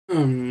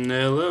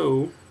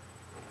Hello,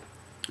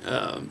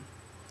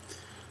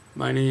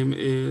 my name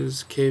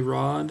is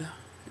K-Rod,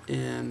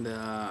 and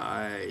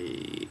I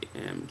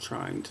am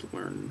trying to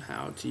learn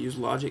how to use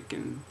Logic,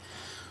 and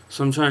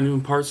so I'm trying to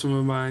impart some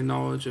of my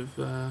knowledge of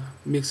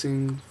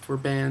mixing for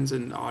bands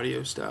and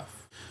audio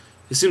stuff.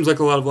 It seems like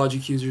a lot of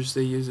Logic users,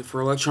 they use it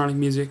for electronic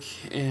music,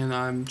 and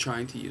I'm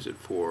trying to use it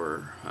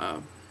for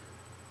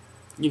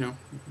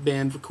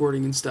band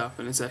recording and stuff,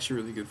 and it's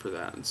actually really good for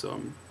that. And so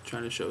I'm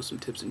trying to show some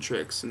tips and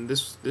tricks. And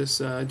this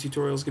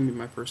tutorial is gonna be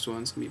my first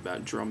one. It's gonna be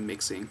about drum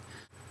mixing.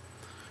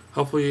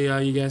 Hopefully,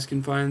 you guys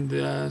can find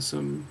get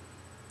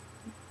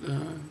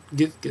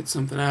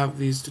something out of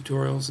these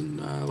tutorials, and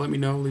let me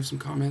know. Leave some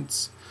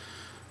comments,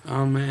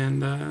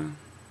 and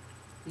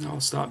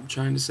I'll stop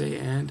trying to say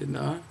and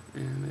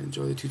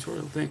enjoy the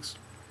tutorial. Thanks.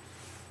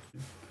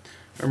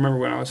 I remember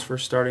when I was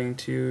first starting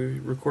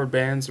to record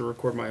bands or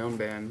record my own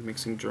band,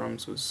 mixing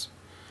drums was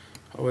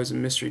always a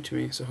mystery to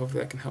me, so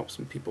hopefully that can help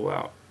some people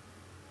out.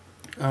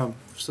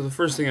 So the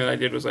first thing that I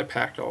did was I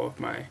packed all of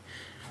my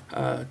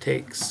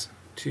takes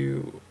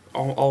to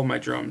all of my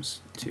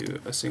drums to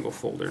a single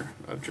folder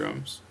of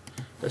drums.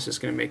 That's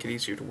just going to make it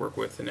easier to work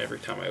with, and every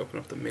time I open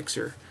up the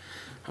mixer,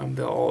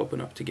 they'll all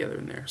open up together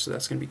in there, so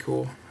that's going to be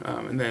cool.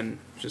 And then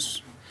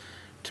just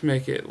to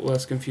make it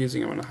less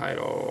confusing, I'm going to hide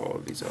all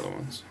of these other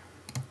ones.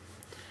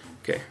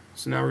 Okay,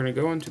 so now we're going to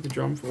go into the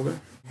drum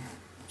folder.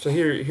 So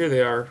here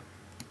they are.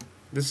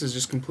 This is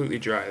just completely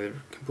dry.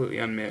 They're completely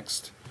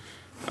unmixed.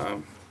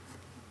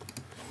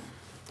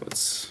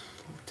 Let's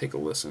take a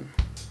listen.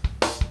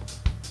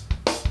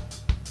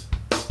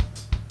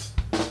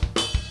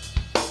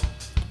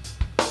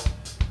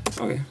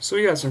 Okay, so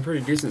we got some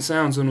pretty decent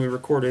sounds when we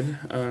recorded.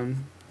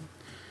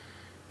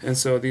 And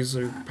so these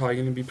are probably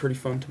going to be pretty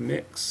fun to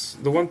mix.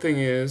 The one thing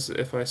is,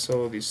 if I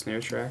solo these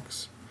snare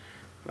tracks,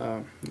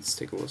 let's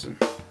take a listen.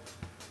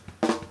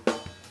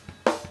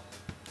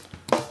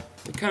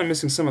 Kind of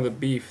missing some of the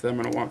beef that I'm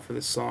going to want for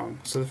this song.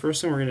 So the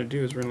first thing we're going to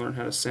do is we're going to learn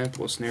how to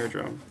sample a snare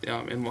drum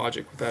in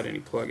Logic without any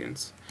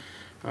plugins.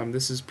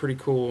 This is pretty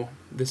cool.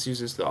 This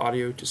uses the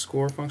audio to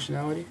score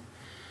functionality.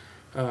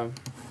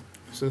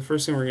 So the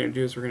first thing we're going to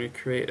do is we're going to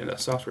create a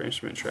software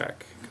instrument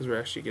track, because we're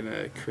actually going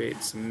to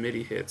create some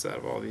MIDI hits out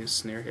of all these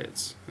snare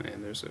hits,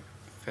 and there's a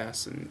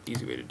fast and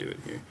easy way to do it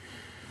here.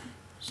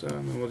 So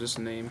then we'll just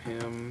name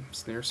him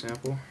snare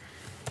sample.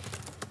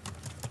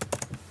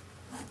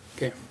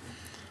 Okay.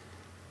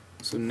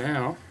 So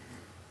now,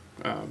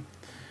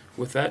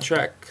 with that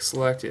track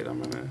selected,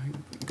 I'm going to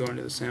go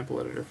into the sample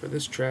editor for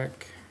this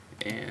track,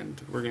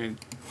 and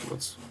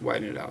let's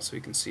widen it out so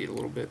we can see it a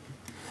little bit.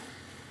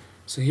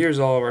 So here's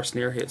all of our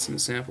snare hits in the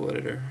sample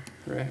editor,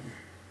 right?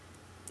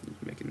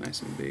 Make it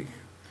nice and big.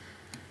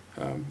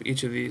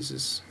 Each of these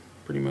is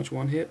pretty much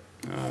one hit.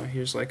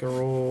 Here's like a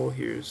roll,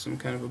 here's some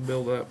kind of a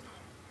build-up.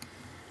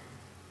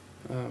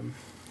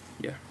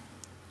 Yeah.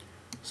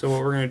 So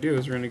what we're going to do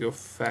is we're going to go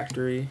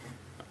factory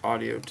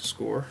audio to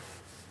score,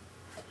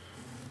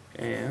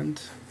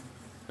 and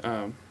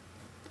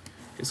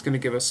it's going to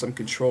give us some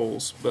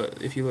controls,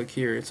 but if you look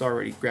here, it's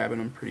already grabbing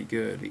them pretty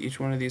good. Each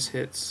one of these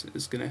hits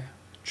is going to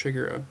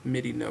trigger a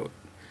MIDI note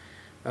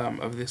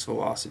of this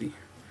velocity,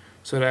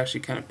 so it actually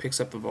kind of picks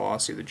up the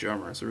velocity of the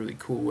drummer. It's a really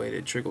cool way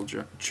to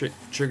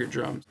trigger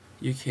drums.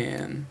 You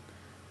can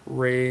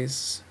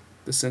raise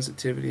the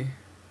sensitivity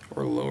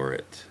or lower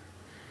it,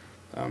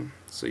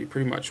 so you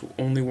pretty much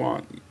only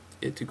want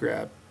it to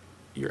grab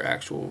your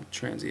actual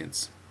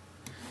transients.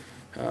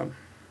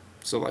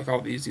 So like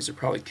all these are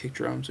probably kick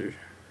drums or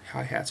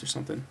hi-hats or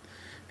something,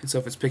 and so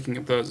if it's picking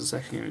up those, it's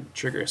actually going to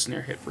trigger a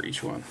snare hit for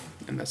each one,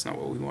 and that's not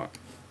what we want.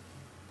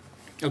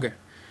 Okay,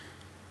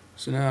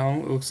 so now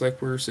it looks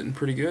like we're sitting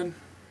pretty good.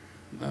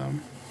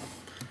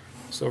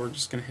 So we're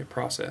just going to hit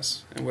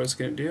process, and what it's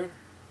going to do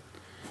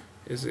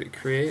is it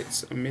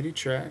creates a MIDI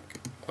track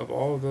of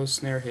all of those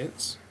snare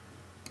hits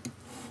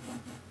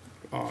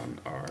on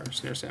our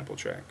snare sample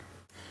track.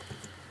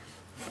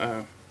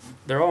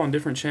 They're all on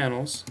different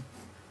channels,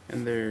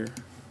 and they're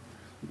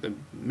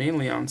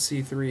mainly on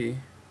C3,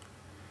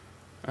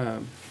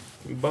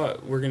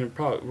 but we're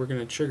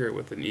gonna trigger it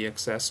with an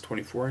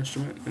EXS24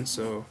 instrument, and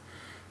so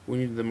we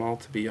need them all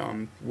to be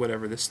on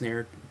whatever the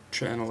snare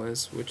channel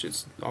is, which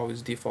is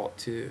always default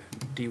to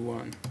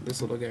D1.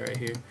 This little guy right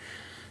here,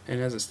 and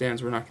as it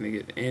stands, we're not going to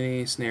get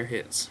any snare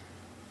hits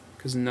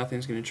because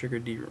nothing's going to trigger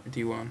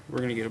D1. We're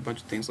going to get a bunch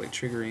of things like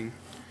triggering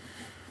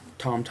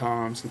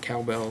tom-toms and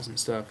cowbells and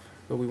stuff,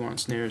 but we want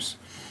snares.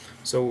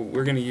 So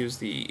we're going to use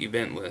the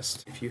event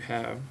list. If you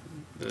have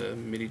the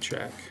MIDI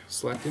track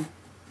selected,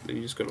 then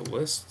you just go to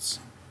lists,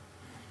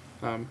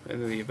 and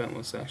then the event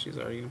list actually is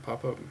already going to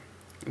pop up.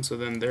 And so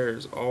then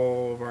there's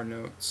all of our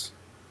notes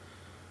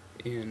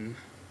in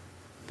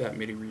that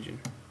MIDI region.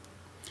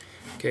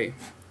 Okay,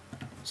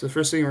 so the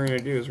first thing we're going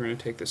to do is we're going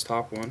to take this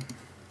top one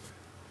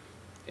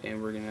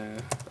and we're going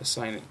to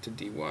assign it to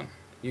D1.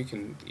 You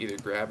can either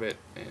grab it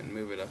and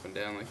move it up and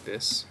down like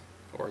this,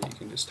 or you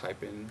can just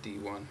type in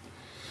D1.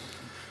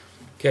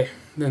 Okay,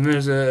 then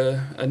there's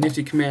a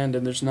nifty command,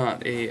 and there's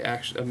not a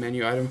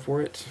menu item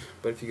for it,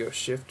 but if you go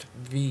Shift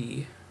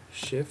V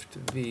Shift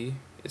V,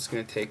 it's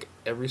going to take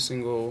every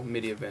single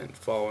MIDI event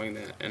following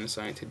that and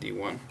assign it to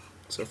D1.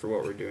 So for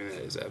what we're doing,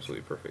 that is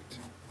absolutely perfect.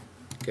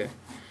 Okay.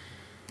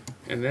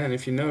 And then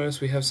if you notice,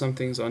 we have some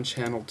things on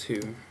channel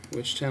 2,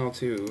 which channel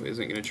 2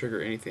 isn't going to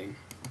trigger anything.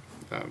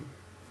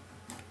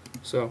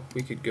 So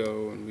we could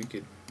go and we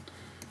could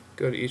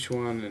go to each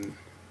one and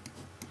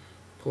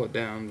pull it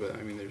down, but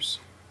I mean there's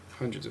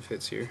hundreds of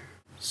hits here.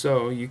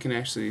 So you can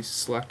actually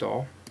select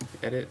all,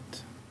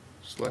 edit,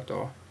 select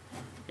all,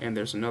 and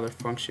there's another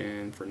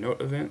function for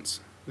note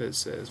events that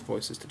says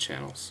voices to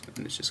channels,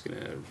 and it's just going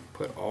to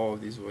put all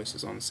of these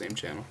voices on the same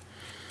channel.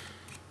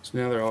 So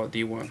now they're all at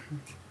D1.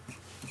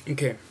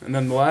 Okay, and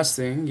then the last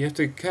thing, you have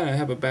to kind of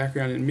have a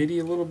background in MIDI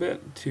a little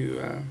bit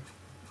to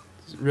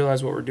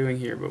realize what we're doing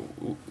here, but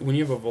when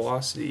you have a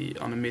velocity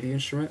on a MIDI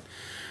instrument,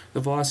 the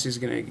velocity is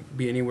going to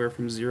be anywhere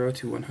from 0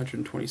 to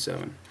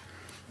 127.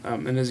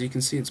 And as you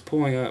can see, it's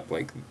pulling up,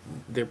 like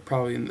they're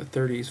probably in the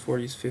 30s,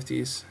 40s,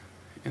 50s,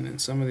 and then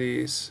some of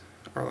these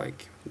are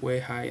like way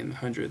high in the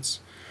hundreds.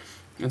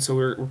 And so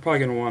we're probably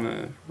going to want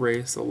to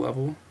raise the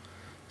level.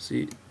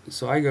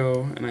 So I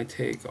go and I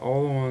take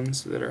all the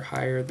ones that are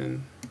higher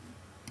than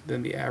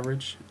the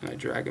average, and I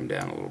drag them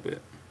down a little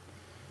bit.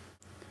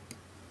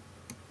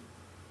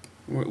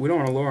 We don't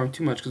want to lower them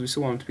too much because we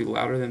still want them to be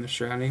louder than the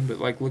surrounding, but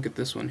like look at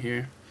this one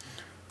here.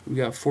 We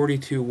got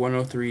 42,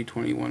 103,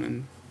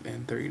 21,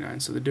 and 39,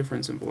 so the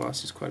difference in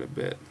velocity is quite a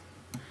bit.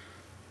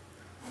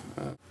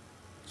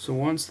 So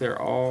once they're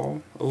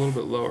all a little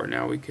bit lower,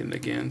 now we can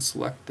again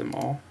select them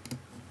all.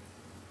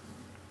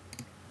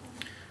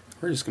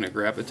 We're just going to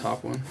grab the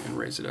top one and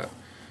raise it up.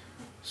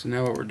 So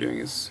now what we're doing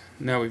is,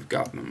 now we've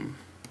got them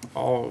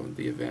all of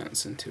the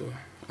events into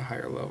a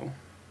higher level.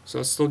 So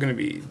it's still going to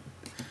be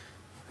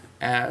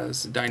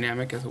as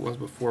dynamic as it was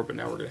before, but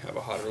now we're going to have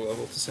a hotter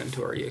level to send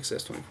to our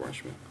EXS24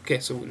 instrument. Okay,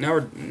 so now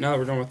that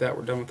we're done with that,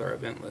 we're done with our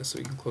event list, so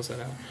we can close that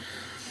out.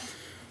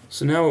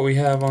 So now what we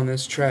have on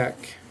this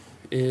track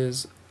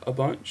is a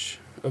bunch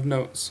of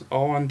notes,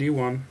 all on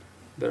D1,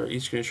 that are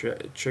each going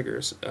to trigger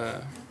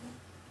a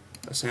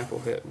sample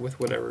hit with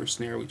whatever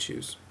snare we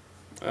choose.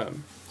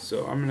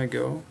 So I'm going to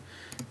go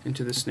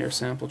into the snare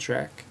sample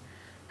track,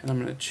 and I'm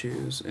going to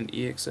choose an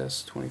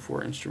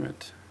EXS24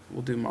 instrument.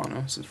 We'll do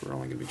mono since we're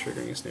only going to be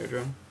triggering a snare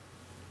drum.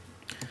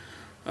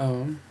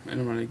 And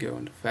I'm going to go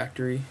into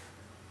factory,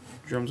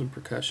 drums and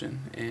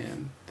percussion,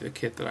 and the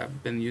kit that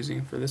I've been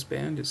using for this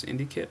band is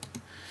Indie Kit.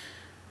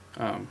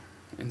 And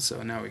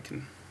so now we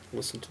can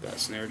listen to that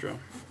snare drum.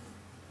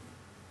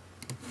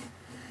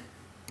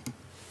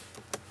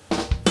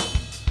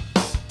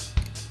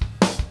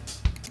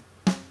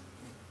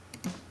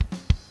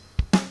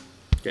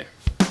 Okay,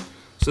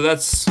 so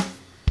that's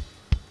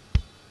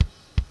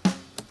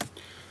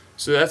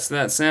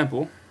that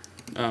sample,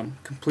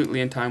 completely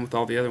in time with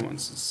all the other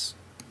ones.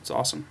 It's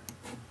awesome.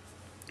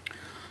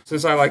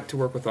 Since I like to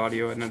work with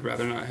audio and I'd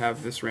rather not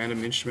have this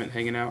random instrument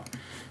hanging out,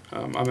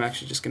 I'm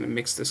actually just going to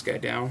mix this guy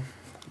down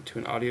to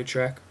an audio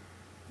track.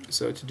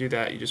 So to do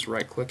that, you just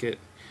right click it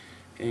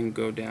and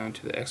go down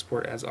to the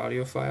export as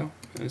audio file,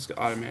 and it's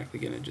automatically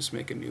going to just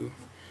make a new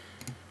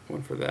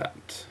one for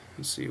that.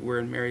 Let's see, we're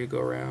in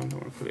merry-go-round. I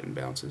want to put it in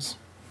bounces,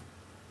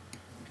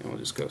 and we'll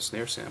just go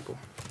snare sample.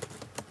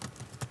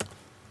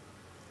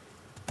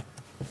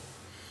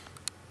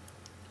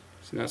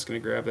 So now it's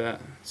going to grab that.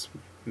 It's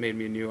made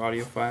me a new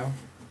audio file.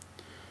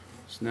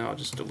 So now I'll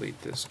just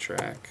delete this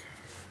track,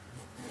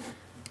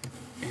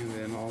 and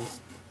then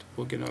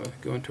we're going to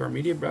go into our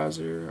media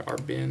browser, our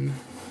bin,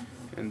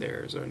 and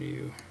there's our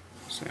new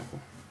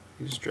sample.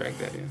 You just drag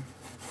that in.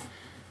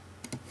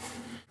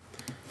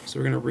 So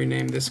we're going to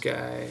rename this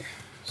guy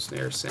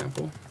snare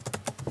sample,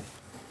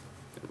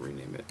 and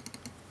rename it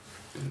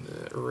in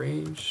the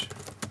arrange.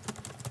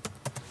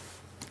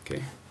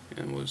 Okay,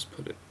 and we'll just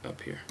put it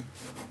up here.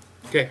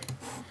 Okay,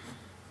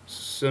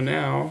 so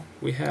now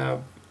we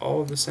have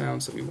all of the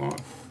sounds that we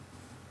want,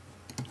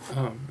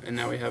 and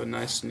now we have a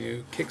nice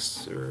new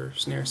kicks or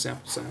snare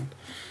sample sound.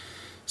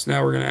 So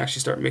now we're going to actually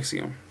start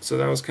mixing them. So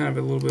that was kind of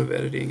a little bit of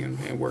editing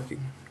and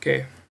working.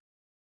 Okay,